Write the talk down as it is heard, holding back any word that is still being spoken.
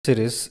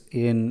Series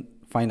in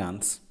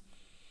finance.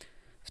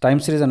 Time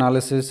series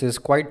analysis is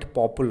quite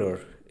popular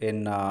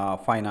in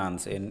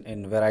finance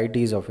in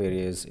varieties of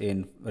areas,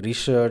 in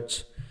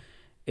research,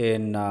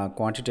 in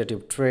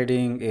quantitative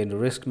trading, in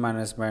risk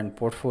management,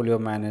 portfolio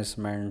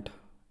management,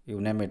 you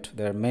name it.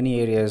 There are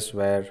many areas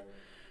where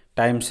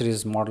time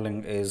series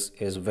modeling is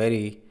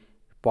very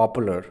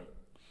popular,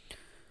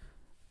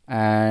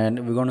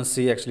 and we're going to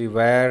see actually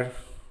where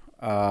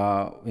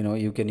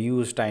you can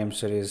use time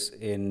series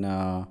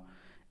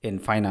in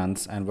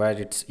finance and where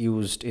it's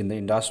used in the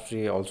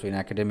industry, also in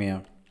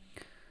academia.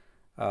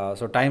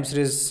 So time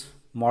series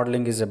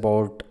modeling is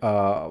about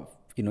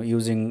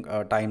using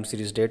time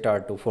series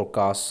data to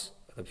forecast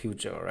the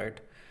future, right?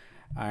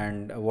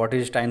 And what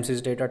is time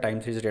series data?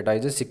 Time series data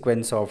is a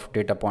sequence of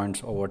data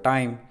points over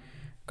time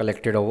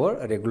collected over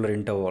a regular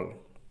interval.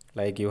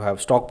 Like you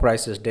have stock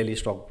prices, daily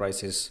stock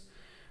prices,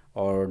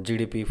 or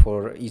GDP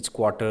for each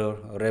quarter,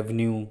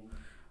 revenue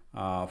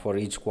for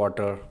each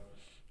quarter.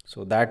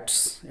 So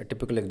that's a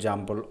typical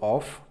example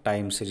of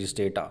time series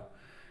data.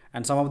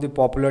 And some of the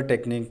popular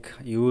technique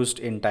used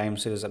in time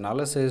series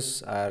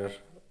analysis are,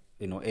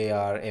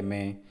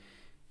 ARMA,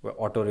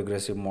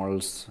 autoregressive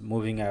models,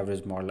 moving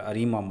average model,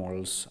 ARIMA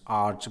models,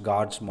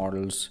 GARCH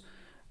models,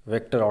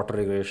 vector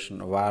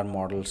autoregression, VAR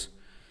models.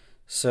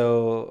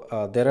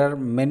 So there are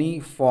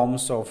many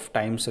forms of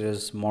time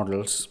series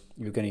models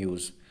you can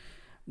use.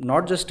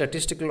 Not just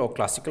statistical or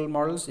classical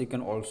models, you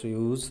can also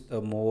use a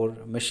more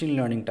machine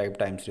learning type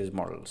time series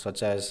model,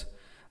 such as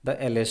the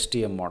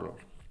LSTM model,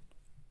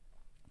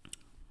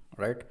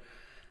 right?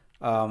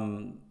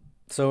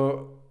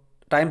 So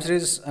time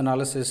series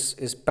analysis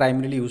is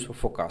primarily used for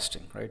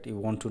forecasting, right? You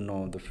want to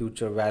know the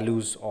future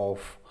values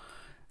of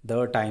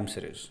the time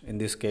series. In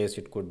this case,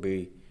 it could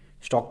be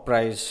stock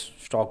price,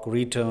 stock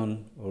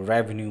return, or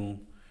revenue,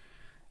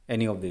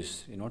 any of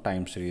these,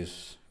 time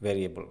series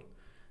variable.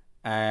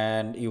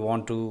 And you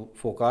want to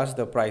forecast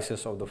the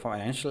prices of the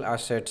financial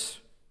assets,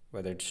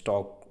 whether it's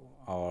stock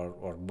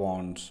or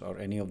bonds or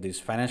any of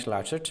these financial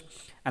assets,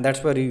 and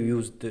that's where you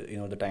use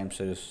the time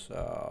series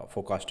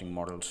forecasting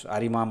models.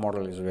 ARIMA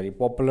model is very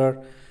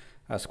popular,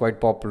 it's quite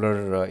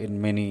popular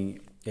in many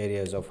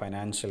areas of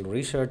financial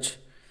research.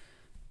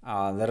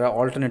 There are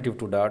alternative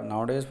to that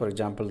nowadays. For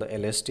example, the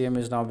LSTM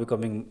is now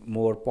becoming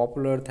more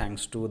popular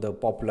thanks to the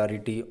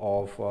popularity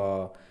of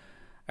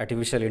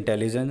artificial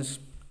intelligence.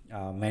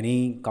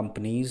 Many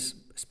companies,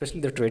 especially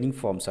the trading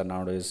firms, are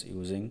nowadays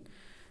using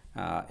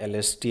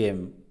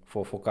LSTM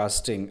for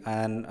forecasting,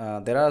 and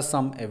there are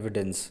some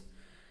evidence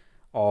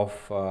of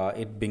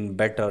it being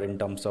better in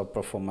terms of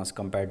performance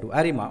compared to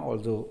ARIMA,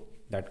 although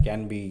that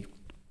can be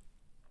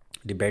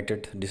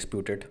debated,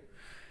 disputed.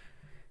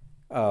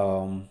 There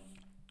are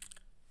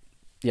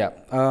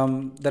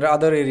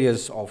other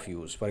areas of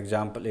use. For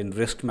example, in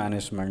risk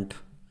management,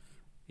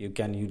 you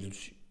can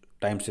use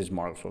time series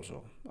models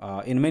also.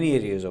 In many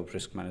areas of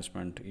risk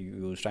management,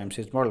 you use time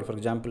series model. For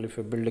example, if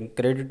you're building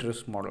credit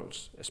risk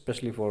models,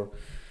 especially for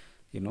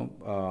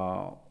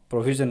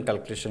provision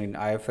calculation in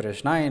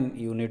IFRS 9,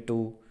 you need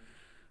to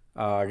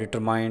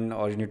determine,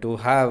 or you need to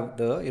have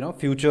the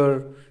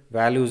future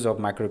values of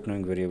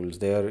macroeconomic variables.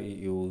 There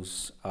you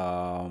use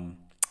time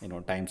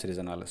series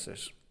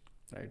analysis,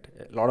 right?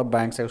 A lot of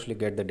banks actually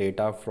get the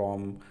data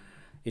from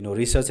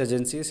research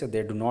agencies, so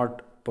they do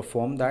not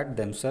perform that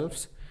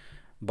themselves,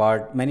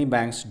 but many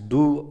banks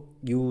do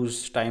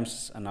use time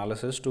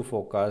analysis to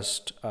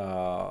forecast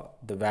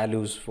the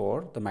values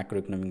for the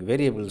macroeconomic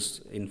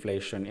variables: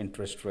 inflation,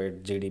 interest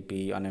rate,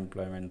 GDP,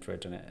 unemployment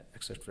rate, and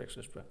etc.,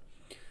 etc.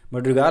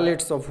 But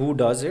regardless of who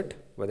does it,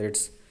 whether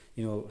it's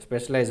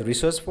specialized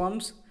research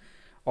firms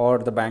or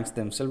the banks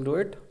themselves do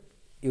it,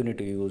 you need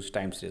to use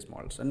time series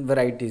models and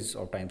varieties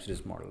of time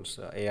series models: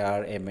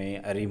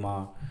 ARMA,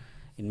 ARIMA,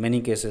 in many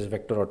cases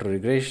vector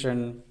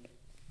autoregression,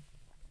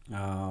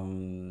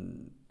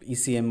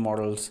 ECM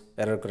models,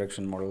 error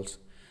correction models,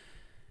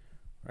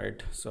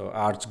 right? So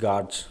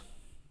GARCH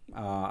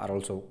are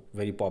also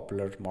very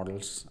popular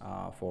models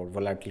for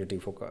volatility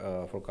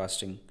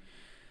forecasting,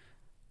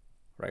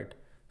 right?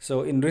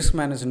 So in risk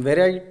management,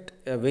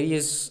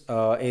 various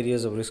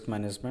areas of risk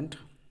management,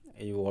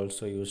 you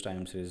also use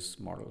time series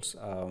models,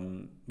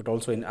 but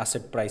also in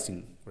asset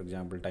pricing, for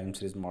example, time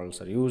series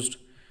models are used.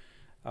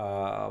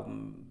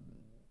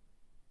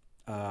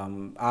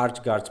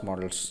 GARCH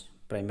models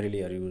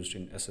primarily are used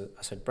in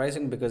asset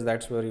pricing, because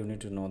that's where you need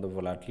to know the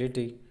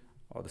volatility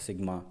or the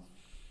sigma,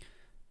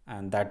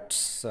 and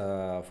that's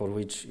for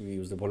which we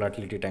use the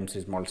volatility time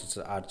series models, such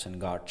as ARCH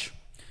and GARCH.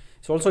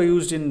 It's also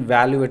used in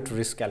value at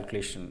risk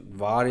calculation.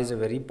 VAR is a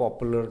very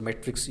popular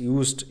metrics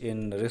used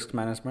in risk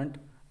management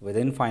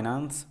within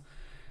finance.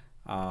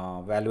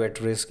 Value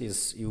at risk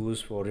is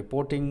used for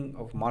reporting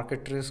of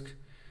market risk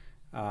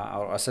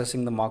or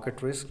assessing the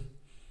market risk,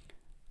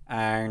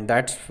 and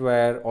that's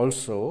where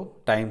also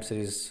time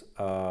series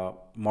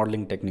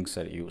modeling techniques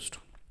are used.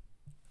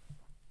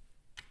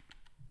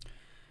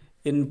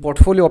 In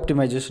portfolio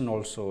optimization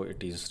also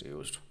it is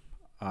used.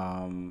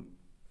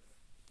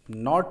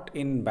 not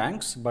in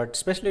banks, but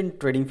especially in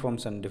trading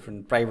firms and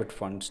different private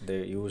funds,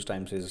 they use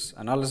time series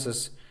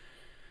analysis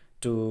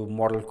to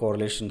model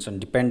correlations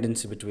and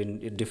dependency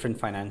between different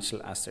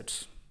financial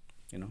assets.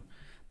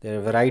 There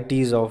are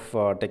varieties of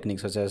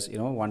techniques, such as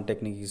one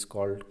technique is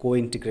called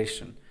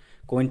co-integration.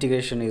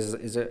 Co-integration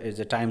is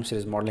a time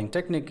series modeling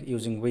technique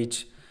using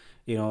which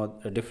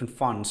different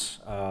funds,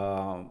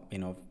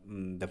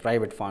 the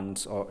private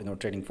funds or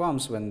trading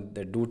firms, when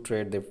they do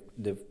trade,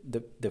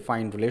 they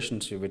find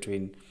relationship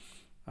between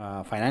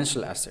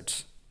financial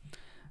assets.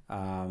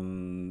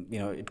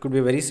 It could be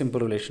a very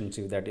simple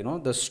relationship that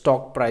the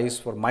stock price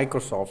for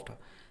Microsoft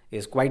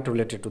is quite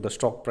related to the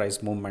stock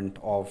price movement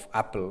of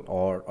Apple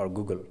or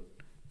Google,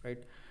 right?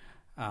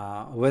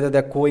 Whether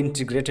they're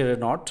co-integrated or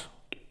not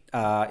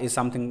is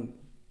something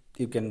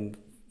you can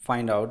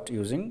find out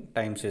using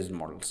time series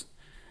models,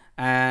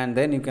 and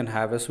then you can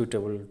have a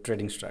suitable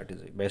trading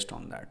strategy based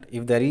on that.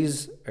 If there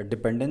is a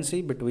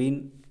dependency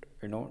between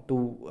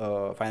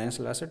two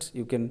financial assets,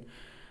 you can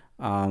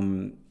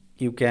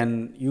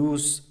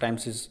use time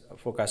series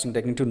forecasting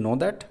technique to know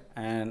that,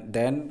 and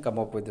then come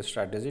up with a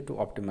strategy to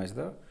optimize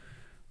the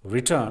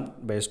return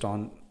based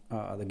on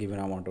the given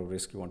amount of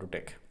risk you want to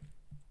take.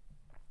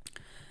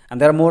 And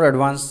there are more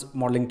advanced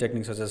modeling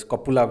techniques such as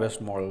copula based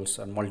models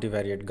and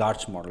multivariate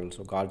GARCH models.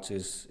 So GARCH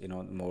is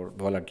more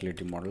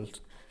volatility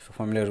models. If you're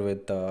familiar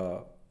with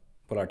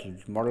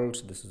volatility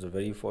models, this is a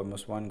very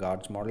famous one,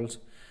 GARCH models.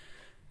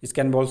 It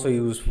can be also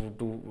used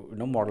to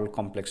model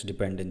complex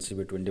dependency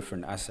between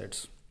different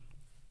assets.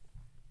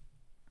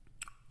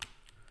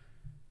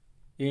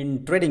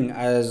 In trading,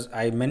 as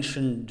I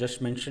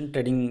just mentioned,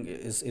 trading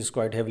is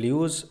quite heavily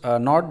used,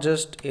 not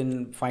just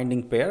in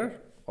finding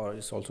pair, or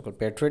it's also called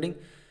pair trading,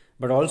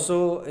 but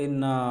also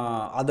in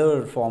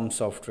other forms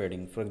of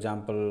trading. For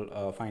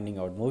example, finding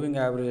out moving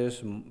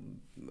averages,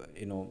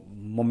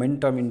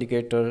 momentum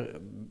indicator,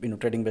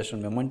 trading based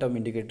on momentum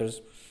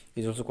indicators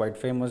is also quite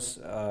famous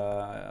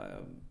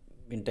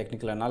in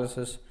technical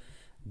analysis.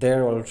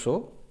 There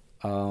also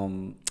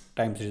time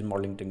series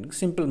modeling techniques,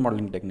 simple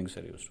modeling techniques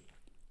are used.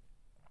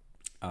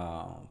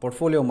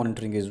 Portfolio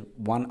monitoring is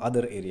one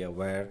other area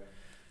where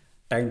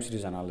time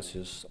series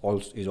analysis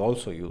is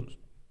also used.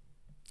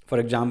 For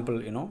example,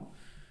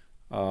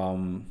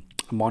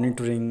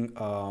 monitoring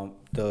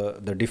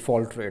the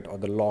default rate or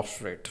the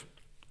loss rate,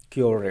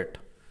 cure rate.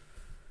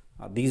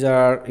 These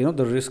are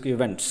the risk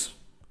events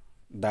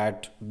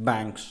that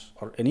banks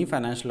or any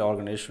financial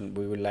organization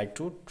we would like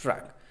to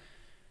track.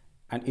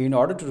 And in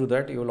order to do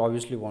that, you will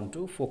obviously want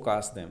to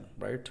forecast them,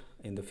 right,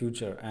 in the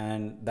future.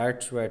 And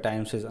that's where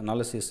time series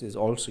analysis is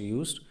also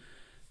used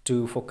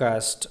to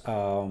forecast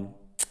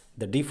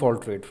the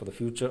default rate for the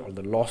future or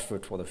the loss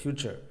rate for the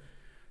future.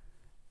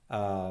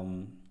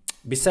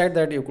 Beside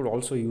that, you could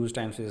also use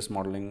time series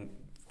modeling,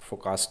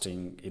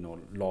 forecasting,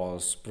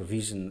 loss,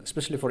 provision,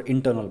 especially for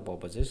internal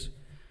purposes.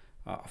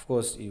 Of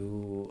course,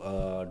 you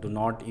do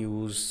not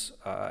use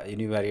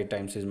univariate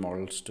time series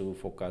models to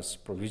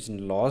forecast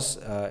provision loss.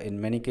 In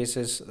many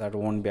cases, that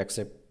won't be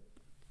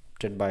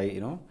accepted by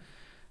the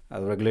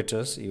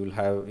regulators. You will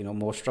have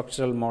more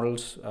structural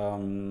models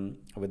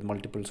with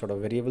multiple sort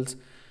of variables.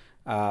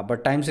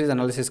 But time series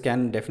analysis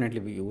can definitely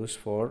be used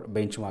for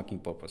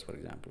benchmarking purpose, for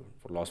example,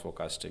 for loss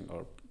forecasting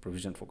or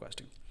provision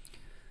forecasting.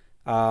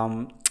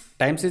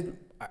 Time series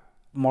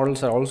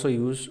models are also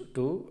used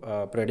to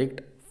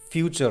predict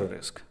future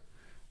risk,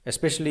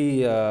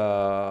 especially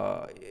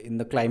in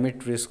the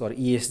climate risk or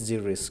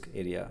ESG risk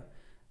area.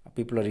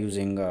 People are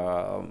using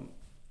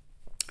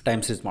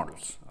time series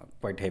models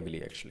quite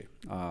heavily, actually,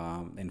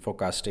 in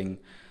forecasting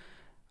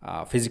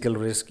physical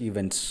risk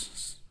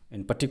events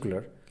in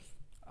particular,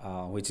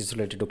 which is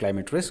related to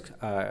climate risk.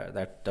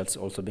 That's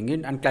also being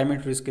in, and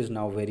climate risk is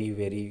now very,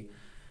 very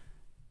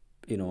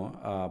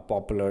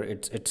popular.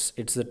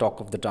 It's the talk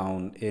of the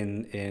town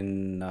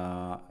in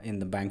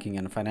the banking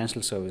and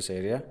financial service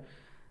area.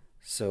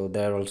 So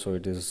there also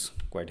it is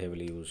quite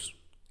heavily used.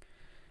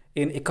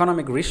 In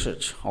economic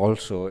research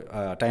also,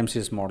 time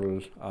series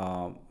models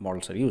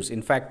are used.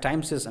 In fact,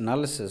 time series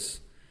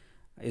analysis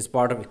is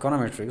part of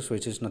econometrics,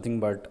 which is nothing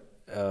but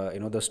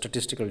the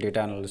statistical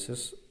data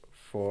analysis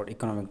for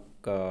economic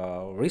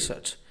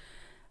research.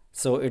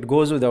 So it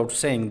goes without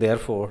saying,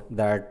 therefore,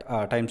 that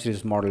time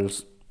series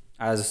models,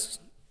 as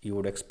you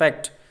would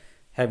expect,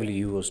 heavily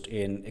used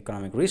in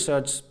economic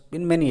research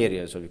in many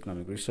areas of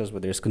economic research,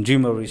 whether it's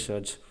consumer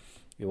research.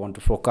 You want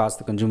to forecast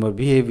the consumer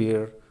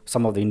behavior,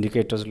 some of the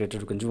indicators related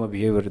to consumer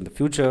behavior in the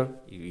future,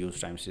 you use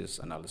time series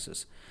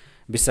analysis.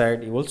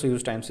 Besides, you also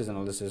use time series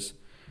analysis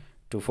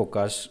to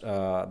forecast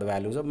the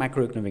values of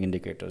macroeconomic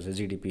indicators, the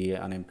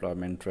GDP,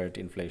 unemployment rate,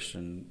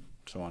 inflation,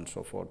 so on and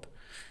so forth.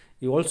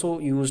 You also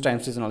use time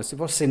series analysis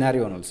for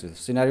scenario analysis.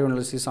 Scenario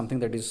analysis is something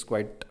that is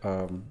quite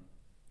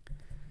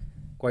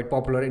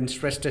popular in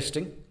stress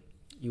testing.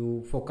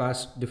 You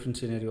forecast different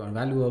scenario and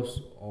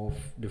values of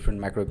different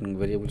macroeconomic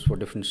variables for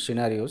different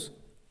scenarios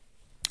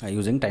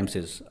using time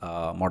series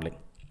modeling.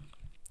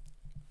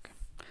 Okay.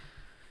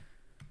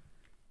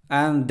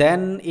 And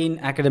then in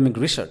academic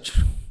research,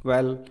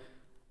 well,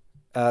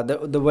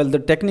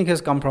 The technique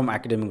has come from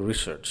academic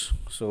research,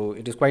 so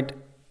it is quite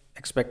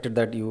expected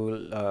that you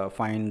will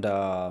find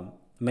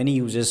many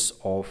uses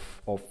of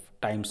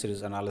time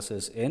series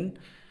analysis in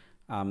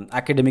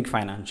academic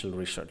financial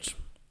research,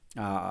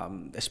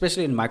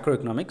 especially in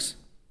microeconomics.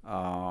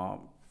 Uh,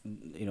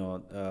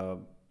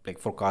 like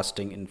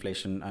forecasting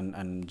inflation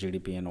and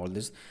GDP and all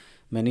this.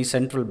 Many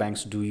central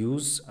banks do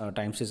use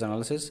time series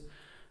analysis,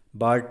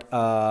 but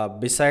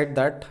beside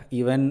that,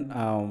 even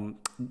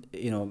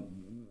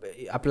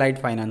applied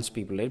finance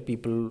people, right?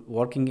 People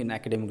working in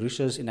academic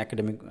research, in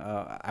academic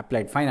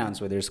applied finance,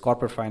 whether it's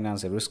corporate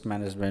finance, risk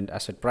management,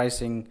 asset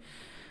pricing,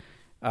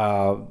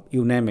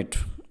 you name it,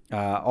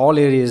 all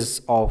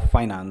areas of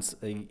finance.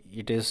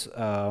 It is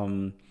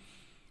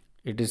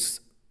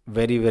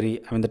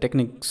very, I mean, the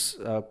techniques,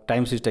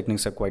 time series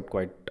techniques are quite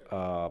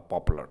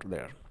popular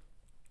there.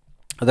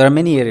 There are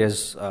many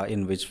areas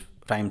in which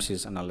time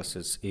series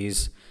analysis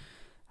is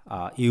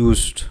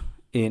used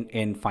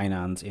in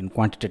finance, in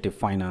quantitative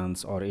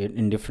finance, or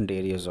in different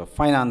areas of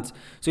finance.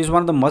 So it's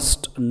one of the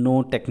must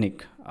know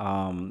technique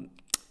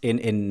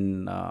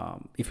in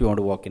if you want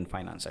to work in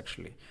finance,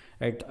 actually,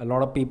 right? A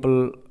lot of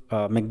people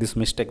make this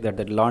mistake that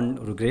they learn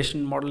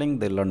regression modeling,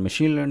 they learn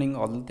machine learning,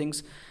 all the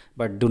things,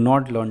 but do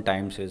not learn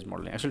time series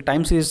modeling. Actually,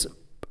 time series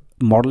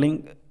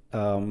modeling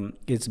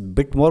is a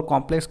bit more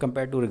complex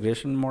compared to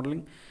regression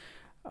modeling.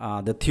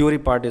 The theory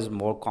part is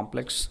more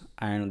complex,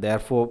 and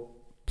therefore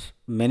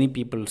many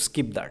people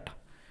skip that,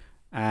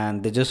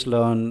 and they just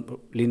learn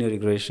linear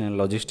regression,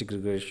 logistic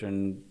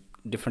regression,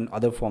 different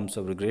other forms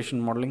of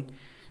regression modeling,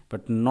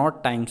 but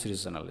not time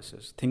series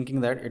analysis, thinking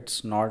that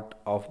it's not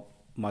of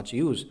much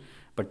use.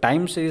 But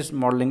time series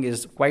modeling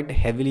is quite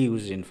heavily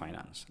used in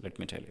finance, let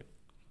me tell you,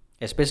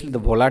 especially the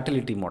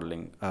volatility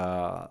modeling,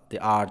 the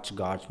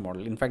GARCH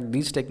model. In fact,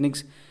 these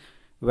techniques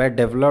were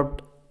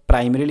developed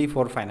primarily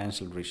for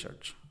financial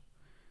research.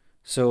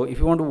 So if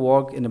you want to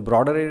work in a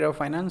broader area of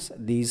finance,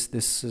 this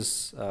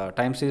is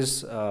time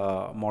series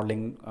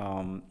modeling,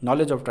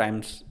 knowledge of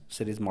time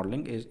series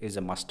modeling is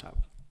a must have.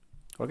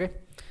 Okay,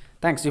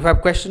 thanks. If you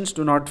have questions,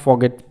 do not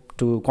forget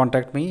to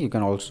contact me. You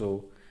can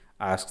also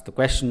ask the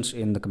questions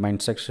in the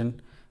comment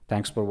section.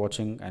 Thanks for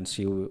watching, and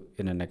see you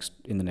in the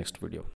next video.